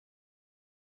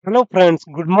Hello friends,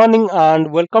 good morning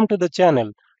and welcome to the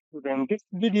channel. Today in this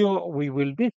video we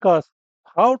will discuss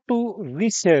how to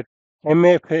reset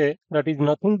MFA, that is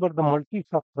nothing but the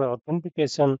multi-factor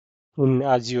authentication in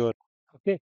Azure.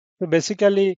 Okay, so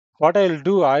basically what I'll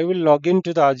do, I will log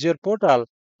into the Azure portal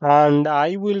and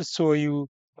I will show you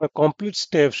the complete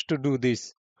steps to do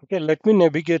this. Okay, let me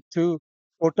navigate to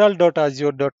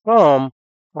portal.azure.com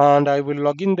and I will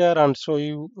log in there and show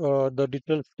you the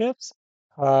detailed steps.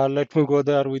 Let me go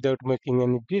there without making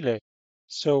any delay.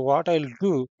 So what I'll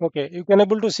do, okay, you can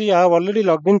able to see I have already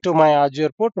logged into my Azure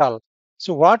portal.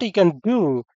 So what you can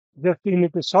do, just you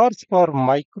need to search for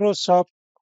Microsoft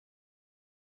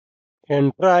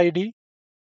Entra ID,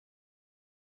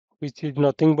 which is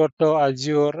nothing but the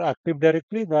Azure Active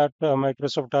Directory that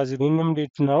Microsoft has renamed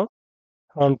it now.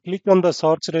 And click on the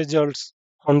search results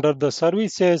under the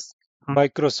services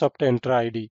Microsoft Entra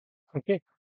ID. Okay.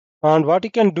 And what you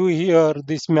can do here,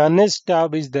 this manage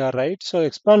tab is there, right? So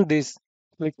expand this,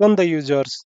 click on the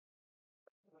users.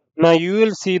 Now you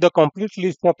will see the complete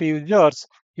list of users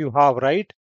you have,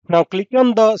 right? Now click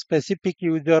on the specific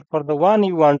user for the one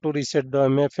you want to reset the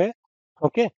MFA.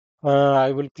 Okay.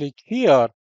 I will click here.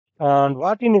 And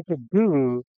what you need to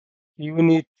do, you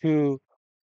need to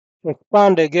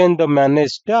expand again the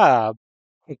manage tab.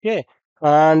 Okay.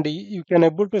 And you can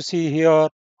able to see here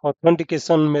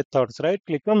authentication methods, right?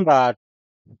 Click on that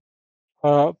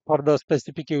for the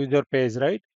specific user page,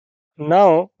 right?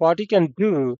 Now, what you can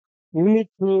do, you need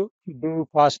to do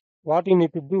first. What you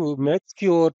need to do, make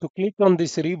sure to click on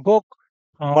this revoke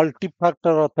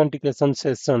multi-factor authentication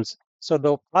sessions. So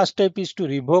the first step is to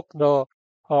revoke the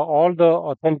all the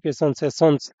authentication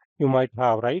sessions you might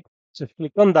have, right? So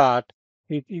click on that.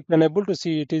 You can able to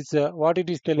see it is what it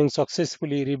is telling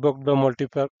successfully revoke the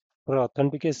multi-factor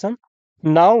authentication.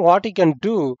 Now, what you can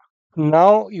do,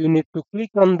 now you need to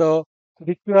click on the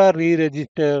require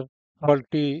re-register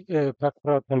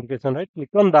multi-factor authentication, right? Click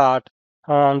on that,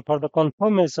 and for the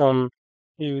confirmation,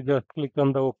 you just click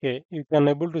on the OK. You can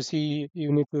able to see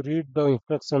you need to read the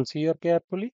instructions here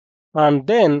carefully, and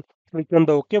then click on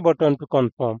the OK button to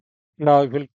confirm. Now,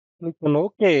 if you click on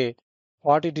OK,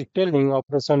 what it is telling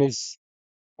operation is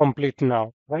complete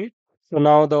now, right? So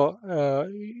now the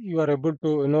you are able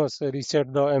to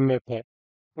reset the MFA.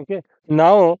 Okay.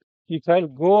 Now, if I'll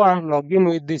go and log in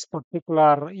with this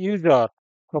particular user,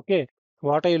 okay,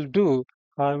 what I'll do,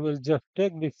 I will just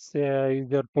take this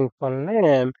user principal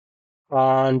name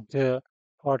and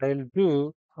what I'll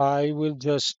do, I will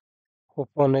just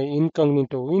open an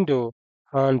incognito window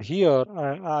and here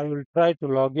I will try to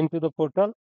log into the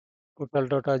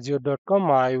portal.azure.com.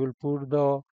 I will put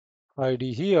the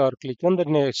ID here, click on the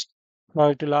next.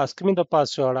 Now it will ask me the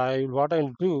password. What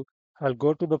I'll do, I'll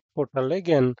go to the portal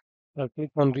again. I'll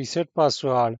click on reset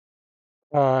password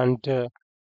and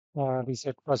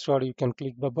reset password. You can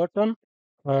click the button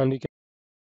and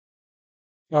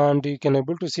you can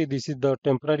able to see this is the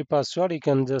temporary password. You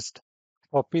can just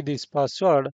copy this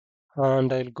password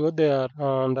and I'll go there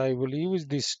and I will use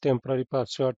this temporary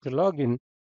password to log in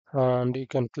and you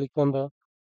can click on the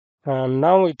and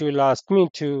now it will ask me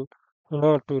to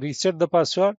to reset the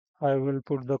password. I will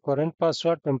put the current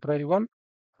password, temporary one,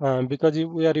 because if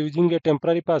we are using a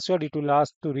temporary password, it will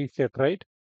ask to reset, right?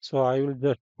 So I will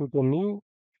just put a new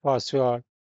password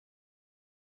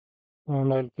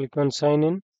and I'll click on sign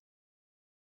in.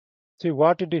 See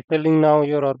what it is telling now,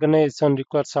 your organization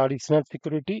requires additional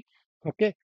security,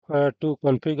 okay, to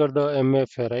configure the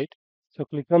MFA, right? So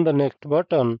click on the next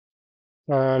button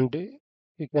and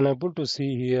you can able to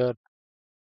see here.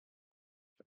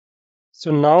 So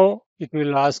now it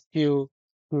will ask you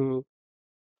to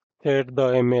set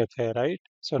the MFA, right?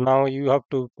 So now you have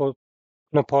to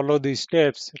follow these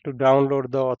steps to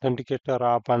download the authenticator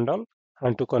app and all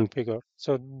and to configure.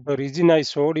 So the reason I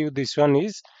showed you this one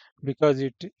is because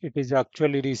it is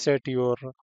actually reset your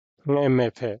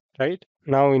MFA, right?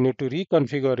 Now we need to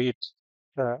reconfigure it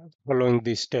following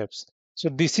these steps. So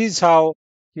this is how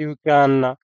you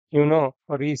can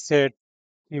reset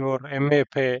your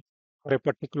MFA for a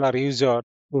particular user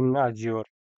in Azure.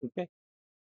 Okay.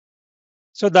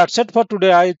 So that's it for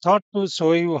today. I thought to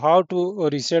show you how to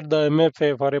reset the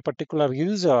MFA for a particular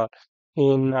user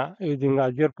in using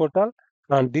Azure portal.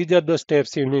 And these are the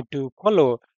steps you need to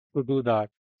follow to do that.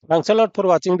 Thanks a lot for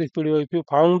watching this video. If you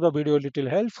found the video little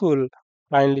helpful,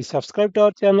 kindly subscribe to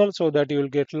our channel so that you will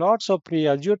get lots of free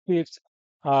Azure tips,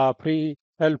 free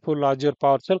helpful Azure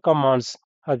PowerShell commands,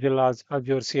 as well as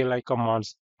Azure CLI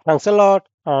commands. Thanks a lot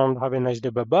and have a nice day.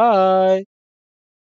 Bye bye.